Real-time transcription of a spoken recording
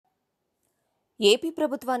AP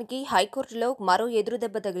ప్రభుత్వానికి హైకోర్టులో మరో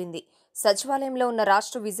ఎదురుదెబ్బ తగిలింది. సచివాలయంలో ఉన్న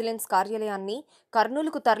రాష్ట్ర విజిలెన్స్ కార్యాలయాన్ని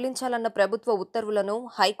కర్నూలుకు తరలించాలన్న ప్రభుత్వ ఉత్తర్వులను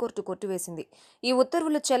హైకోర్టు కొట్టివేసింది. ఈ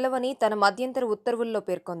ఉత్తర్వులు చెల్లవని తన మధ్యంతర ఉత్తర్వుల్లో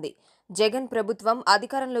పేర్కొంది. జగన్ ప్రభుత్వం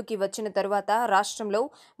అధికారంలోకి వచ్చిన తరువాత రాష్ట్రంలో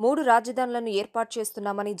 3 రాజధానులను ఏర్పాటు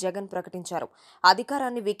చేస్తున్నామని జగన్ ప్రకటించారు.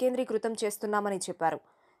 అధికారాన్ని వికేంద్రీకృతం చేస్తున్నామని చెప్పారు.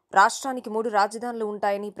 రాష్ట్రానికి 3 రాజధానులు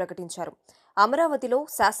ఉంటాయని ప్రకటించారు. అమరావతిలో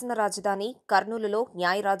శాసన రాజధాని, కర్నూలులో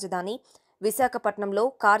న్యాయ రాజధాని, విశాఖపట్నంలో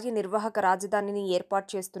కార్యనిర్వాహక రాజధానిని ఏర్పాటు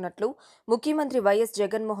చేస్తున్నట్లు ముఖ్యమంత్రి వైఎస్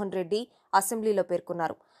జగన్మోహన్ రెడ్డి అసెంబ్లీలో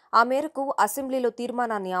పేర్కొన్నారు. ఆ మేరకు అసెంబ్లీలో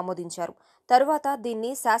తీర్మానాన్ని ఆమోదించారు. తరువాత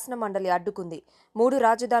దీన్ని శాసనమండలి అడ్డుకుంది. 3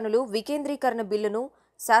 రాజధానులు వికేంద్రీకరణ బిల్లును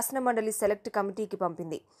శాసనమండలి సెలెక్ట్ కమిటీకి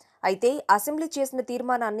పంపింది. అయితే అసెంబ్లీ చేసిన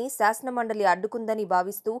తీర్మానాన్ని శాసనమండలి అడ్డుకుందని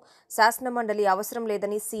భావిస్తూ శాసనమండలి అవసరం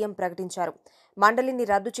లేదని సీఎం ప్రకటించారు. మండలిని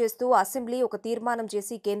రద్దు చేస్తూ అసెంబ్లీ ఒక తీర్మానం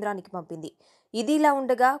చేసి కేంద్రానికి పంపింది. ఇదిలా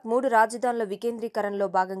ఉండగా 3 రాజధానుల వికేంద్రీకరణలో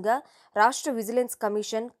భాగంగా రాష్ట్ర vigilance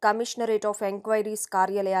commission, commissionerate of enquiries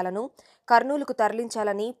కార్యాలయాలను కర్నూలుకు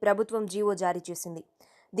తరలించాలని ప్రభుత్వం జీవో జారీ చేసింది.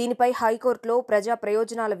 దీనిపై హైకోర్టులో ప్రజా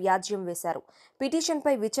ప్రయోజనాల వ్యాజ్యం వేశారు.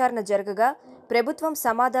 పిటిషన్పై విచారణ జరగగా ప్రభుత్వం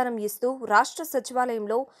సమాధానం ఇస్తూ రాష్ట్ర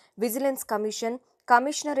సచివాలయంలో vigilance commission,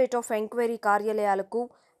 commissionerate of enquiry కార్యాలయాలకు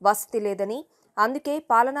వసతి లేదని, అందుకే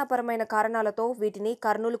పాలనాపరమైన కారణాలతో వీటిని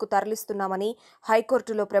కర్నూలుకు తరలిస్తున్నామని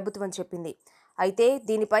హైకోర్టులో ప్రభుత్వం చెప్పింది. అయితే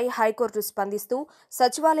దీనిపై హైకోర్టు స్పందిస్తూ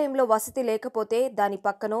సచివాలయంలో వసతి లేకపోతే దాని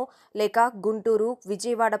పక్కనో లేక గుంటూరు,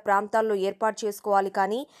 విజయవాడ ప్రాంతాల్లో ఏర్పాటు చేసుకోవాలి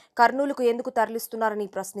కానీ కర్నూలుకు ఎందుకు తరలిస్తున్నారని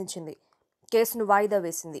ప్రశ్నించింది. కేసును వాయిదా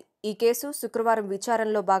వేసింది. ఈ కేసు శుక్రవారం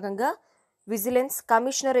విచారణలో భాగంగా విజిలెన్స్,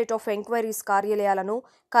 కమిషనరేట్ ఆఫ్ ఎంక్వైరీస్ కార్యాలయాలను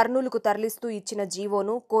కర్నూలుకు తరలిస్తూ ఇచ్చిన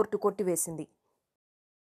జీవోను కోర్టు కొట్టివేసింది.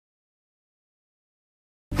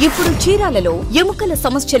 ఇప్పుడు చీరాలలో ఎముకల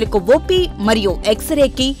సమస్యలకు ఓపీ మరియు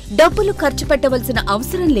ఎక్స్రేకి డబ్బులు ఖర్చు పెట్టవలసిన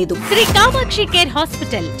అవసరం లేదు. Shri Kamakshi care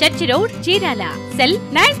hospital, church road, Chirala. Cell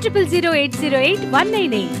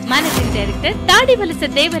 9008081998. Managing director Tadivalasa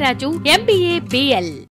Devaraju, MBA, BL.